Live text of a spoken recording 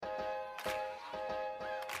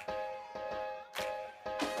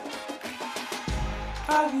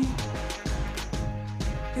Augie.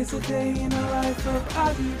 It's a day in the life of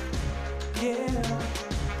Augie.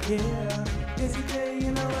 Yeah. It's a day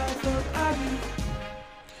in the life of Augie.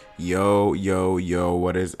 Yo,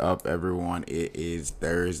 what is up, everyone? It is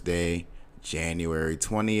Thursday, January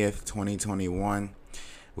 20th, 2021.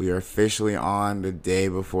 We are officially on the day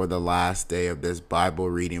before the last day of this Bible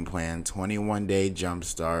reading plan, 21-day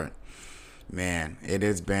jumpstart. Man, it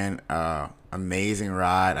has been an amazing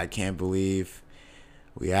ride. I can't believe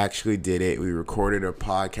we actually did it. We recorded a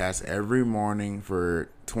podcast every morning for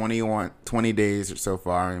 20 days so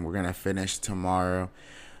far, and we're going to finish tomorrow.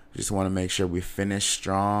 Just want to make sure we finish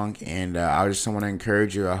strong, and I just want to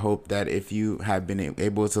encourage you. I hope that if you have been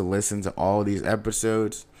able to listen to all these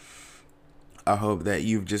episodes, I hope that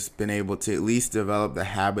you've just been able to at least develop the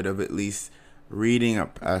habit of at least reading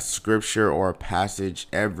a scripture or a passage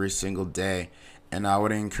every single day. And I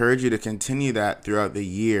would encourage you to continue that throughout the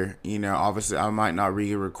year. You know, obviously I might not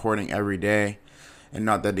be recording every day, and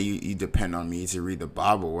not that you depend on me to read the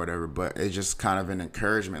Bible or whatever, but it's just kind of an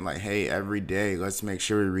encouragement. Like, hey, every day, let's make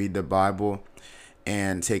sure we read the Bible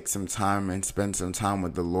and take some time and spend some time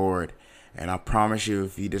with the Lord. And I promise you,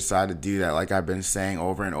 if you decide to do that, like I've been saying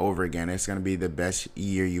over and over again, it's going to be the best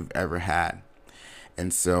year you've ever had.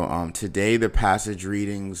 And so today the passage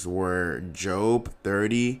readings were Job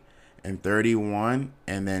 30 and 31,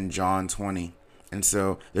 and then John 20. And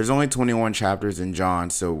so there's only 21 chapters in John.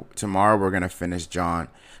 So tomorrow we're going to finish John.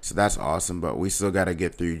 So that's awesome. But we still got to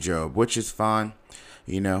get through Job, which is fine.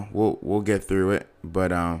 You know, we'll get through it.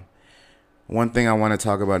 But one thing I want to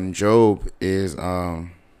talk about in Job is, let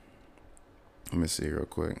me see real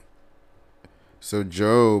quick. So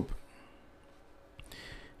Job,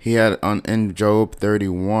 he had in Job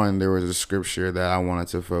 31, there was a scripture that I wanted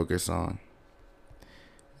to focus on.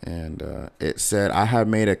 And it said, I have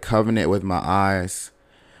made a covenant with my eyes.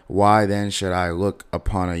 Why then should I look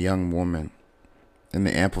upon a young woman? In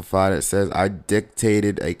the Amplified, it says, I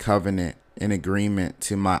dictated a covenant in agreement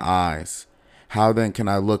to my eyes. How then can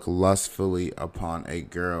I look lustfully upon a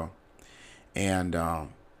girl? And,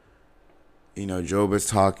 Job is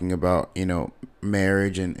talking about,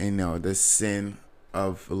 marriage and, the sin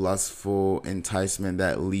of lustful enticement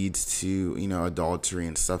that leads to, adultery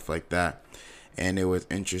and stuff like that. And it was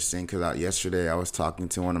interesting because yesterday I was talking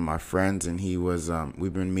to one of my friends, and he was,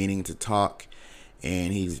 we've been meaning to talk,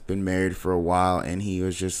 and he's been married for a while, and he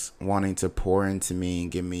was just wanting to pour into me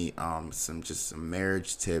and give me some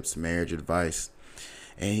marriage tips, marriage advice.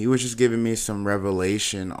 And he was just giving me some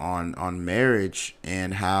revelation on marriage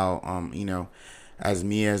and how, as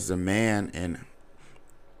me as a man, and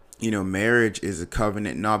marriage is a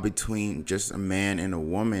covenant not between just a man and a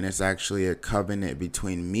woman. It's actually a covenant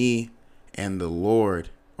between me and the Lord,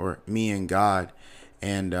 or me and God.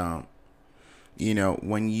 And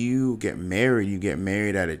when you get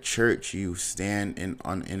married at a church. You stand in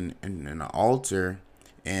an altar,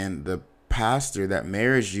 and the pastor that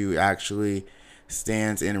marries you actually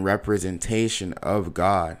stands in representation of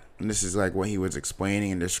God. And this is like what he was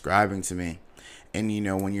explaining and describing to me. And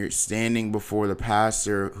when you're standing before the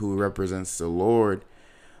pastor who represents the Lord,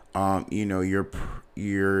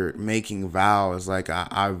 you're making vows. Like,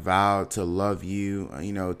 I vow to love you,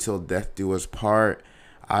 till death do us part.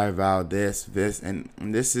 I vow this, and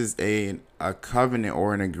this is a covenant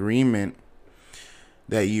or an agreement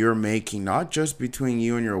that you're making, not just between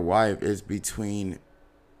you and your wife, it's between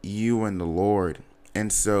you and the Lord.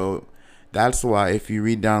 And so that's why, if you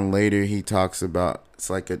read down later, he talks about, it's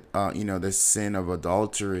like the sin of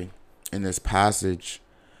adultery in this passage.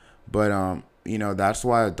 But that's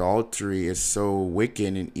why adultery is so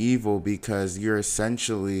wicked and evil, because you're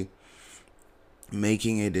essentially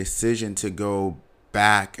making a decision to go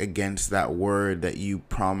back against that word that you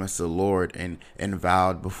promised the Lord and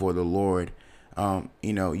vowed before the Lord.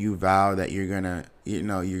 You vow that you're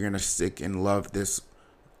gonna stick and love this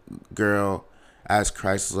girl as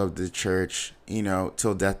Christ loved the church,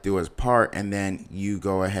 till death do us part. And then you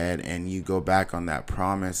go ahead and you go back on that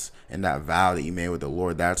promise and that vow that you made with the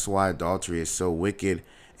Lord. That's why adultery is so wicked,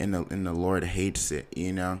 and the Lord hates it,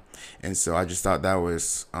 And so I just thought that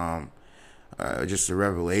was just a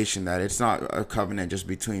revelation, that it's not a covenant just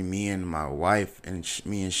between me and my wife and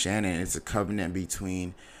me and Shannon. It's a covenant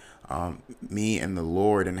between me and the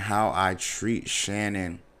Lord. And how I treat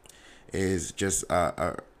Shannon is just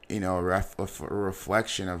a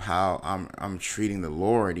reflection of how I'm treating the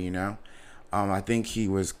Lord. I think he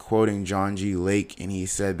was quoting John G. Lake, and he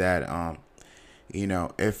said that he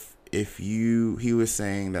was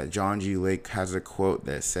saying that John G. Lake has a quote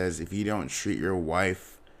that says, if you don't treat your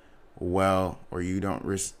wife well, or you don't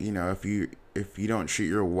if you don't treat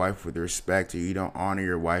your wife with respect, or you don't honor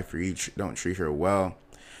your wife, or you don't treat her well,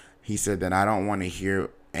 he said that I don't want to hear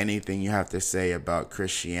anything you have to say about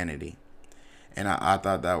Christianity. And I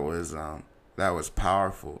thought that was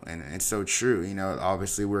powerful, and it's so true.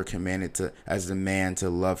 Obviously we're commanded to, as a man, to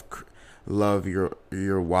love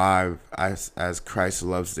your wife as Christ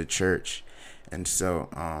loves the church. And so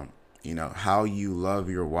how you love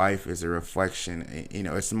your wife is a reflection.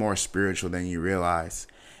 It's more spiritual than you realize.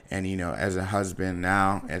 And as a husband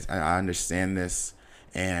now, as I understand this,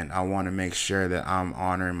 and I want to make sure that I'm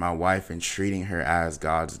honoring my wife and treating her as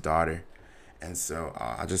God's daughter. And so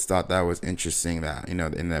I just thought that was interesting, that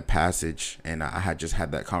in that passage, and I had just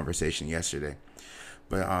had that conversation yesterday.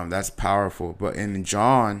 But that's powerful. But in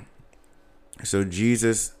John, so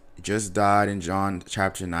Jesus just died in John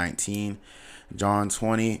chapter 19. John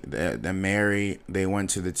 20, the Mary, they went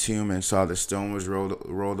to the tomb and saw the stone was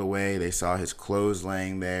rolled away. They saw his clothes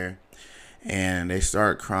laying there, and they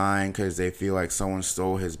start crying because they feel like someone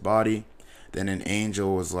stole his body. Then an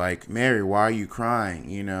angel was like, Mary, why are you crying?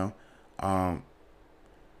 And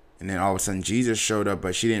then all of a sudden Jesus showed up,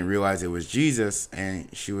 but she didn't realize it was Jesus.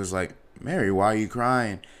 And she was like, Mary, why are you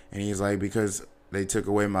crying? And he's like, because they took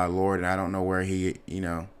away my Lord, and I don't know where he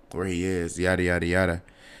is, yada, yada, yada.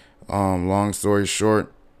 Long story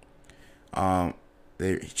short,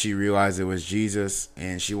 she realized it was Jesus,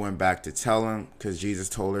 and she went back to tell him, because Jesus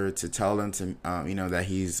told her to tell them to, that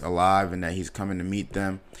he's alive and that he's coming to meet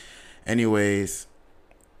them. Anyways,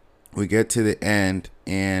 we get to the end,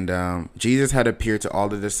 and Jesus had appeared to all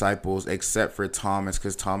the disciples except for Thomas,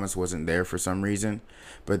 because Thomas wasn't there for some reason.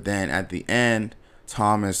 But then at the end,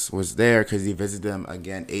 Thomas was there because he visited them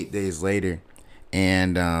again 8 days later.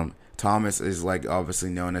 And Thomas is like obviously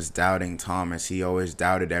known as Doubting Thomas. He always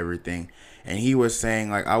doubted everything. And he was saying,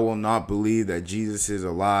 like, I will not believe that Jesus is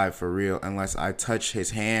alive for real unless I touch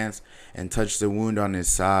his hands and touch the wound on his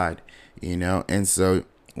side, And so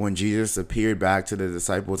when Jesus appeared back to the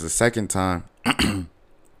disciples a second time,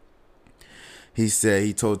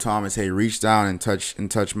 he told Thomas, hey, reach down and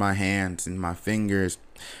touch my hands and my fingers.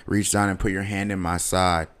 Reach down and put your hand in my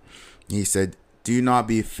side. He said, do not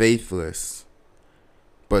be faithless,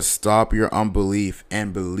 but stop your unbelief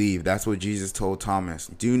and believe. That's what Jesus told Thomas.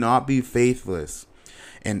 Do not be faithless,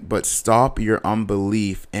 but stop your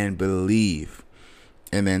unbelief and believe.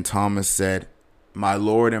 And then Thomas said, my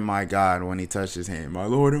Lord and my God, when he touched his hand. My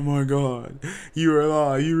Lord and my God, you are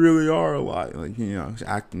alive. You really are alive.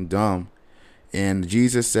 Acting dumb. And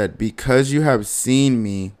Jesus said, because you have seen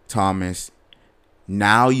me, Thomas,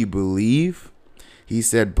 now you believe. He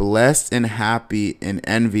said, blessed and happy and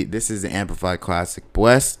envied. This is the Amplified Classic.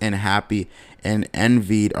 Blessed and happy and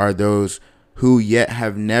envied are those who yet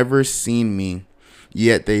have never seen me,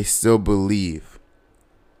 yet they still believe.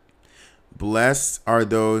 Blessed are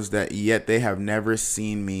those that yet they have never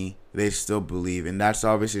seen me, they still believe. And that's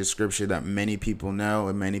obviously a scripture that many people know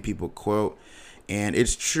and many people quote. And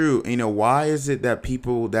it's true. Why is it that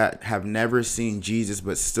people that have never seen Jesus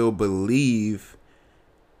but still believe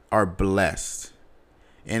are blessed?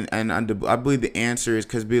 And I believe the answer is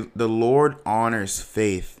because the Lord honors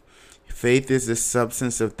faith. Faith is the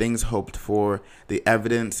substance of things hoped for, the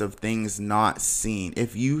evidence of things not seen.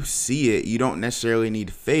 If you see it, you don't necessarily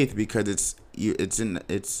need faith because you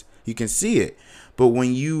can see it. But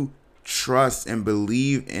when you trust and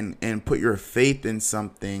believe and put your faith in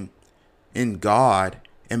something, in God,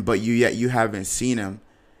 but you haven't seen him,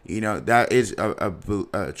 that is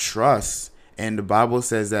a trust. And the Bible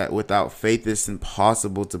says that without faith it's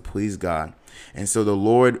impossible to please God. And so the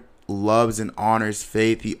Lord loves and honors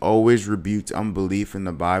faith. He always rebuked unbelief in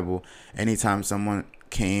the Bible. Anytime someone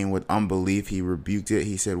came with unbelief, he rebuked it.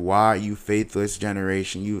 He said, why are you faithless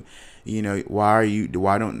generation?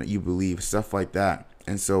 Why don't you believe? Stuff like that.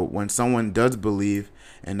 And so when someone does believe,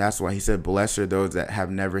 and that's why he said, blessed are those that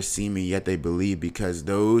have never seen me, yet they believe, because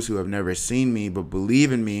those who have never seen me but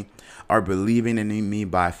believe in me are believing in me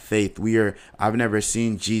by faith. I've never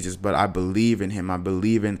seen Jesus, but I believe in him. I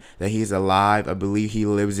believe in that he's alive. I believe he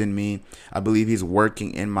lives in me. I believe he's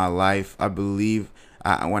working in my life. I believe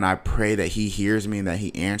when I pray that he hears me and that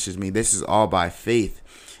he answers me. This is all by faith.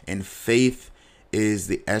 And faith is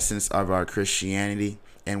the essence of our Christianity.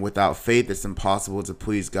 And without faith, it's impossible to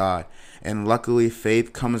please God. And luckily,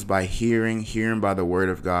 faith comes by hearing by the word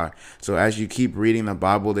of God. So as you keep reading the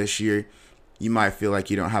Bible this year, you might feel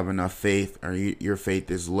like you don't have enough faith, or your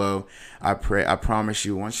faith is low. I promise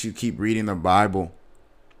you, once you keep reading the Bible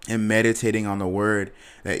and meditating on the word,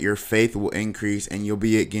 that your faith will increase and you'll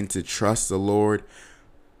begin to trust the Lord,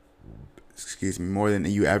 more than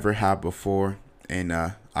you ever have before. And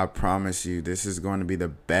I promise you, this is going to be the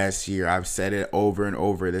best year. I've said it over and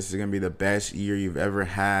over. This is going to be the best year you've ever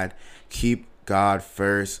had. Keep God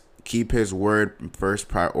first. Keep his word first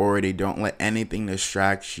priority. Don't let anything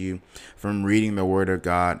distract you from reading the word of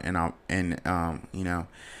God.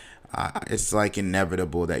 It's like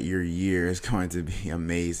inevitable that your year is going to be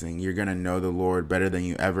amazing. You're going to know the Lord better than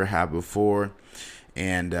you ever have before.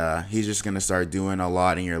 And he's just going to start doing a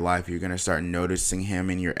lot in your life. You're going to start noticing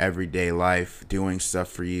him in your everyday life, doing stuff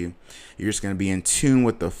for you. You're just going to be in tune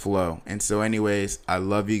with the flow. And so anyways, I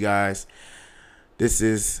love you guys. This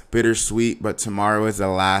is bittersweet, but tomorrow is the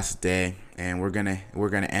last day, and we're gonna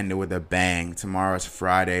end it with a bang. Tomorrow is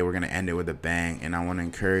Friday. We're gonna end it with a bang, and I want to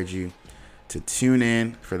encourage you to tune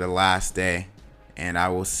in for the last day, and I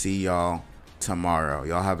will see y'all tomorrow.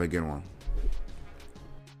 Y'all have a good one.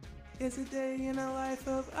 It's a day in the life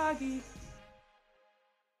of Augie.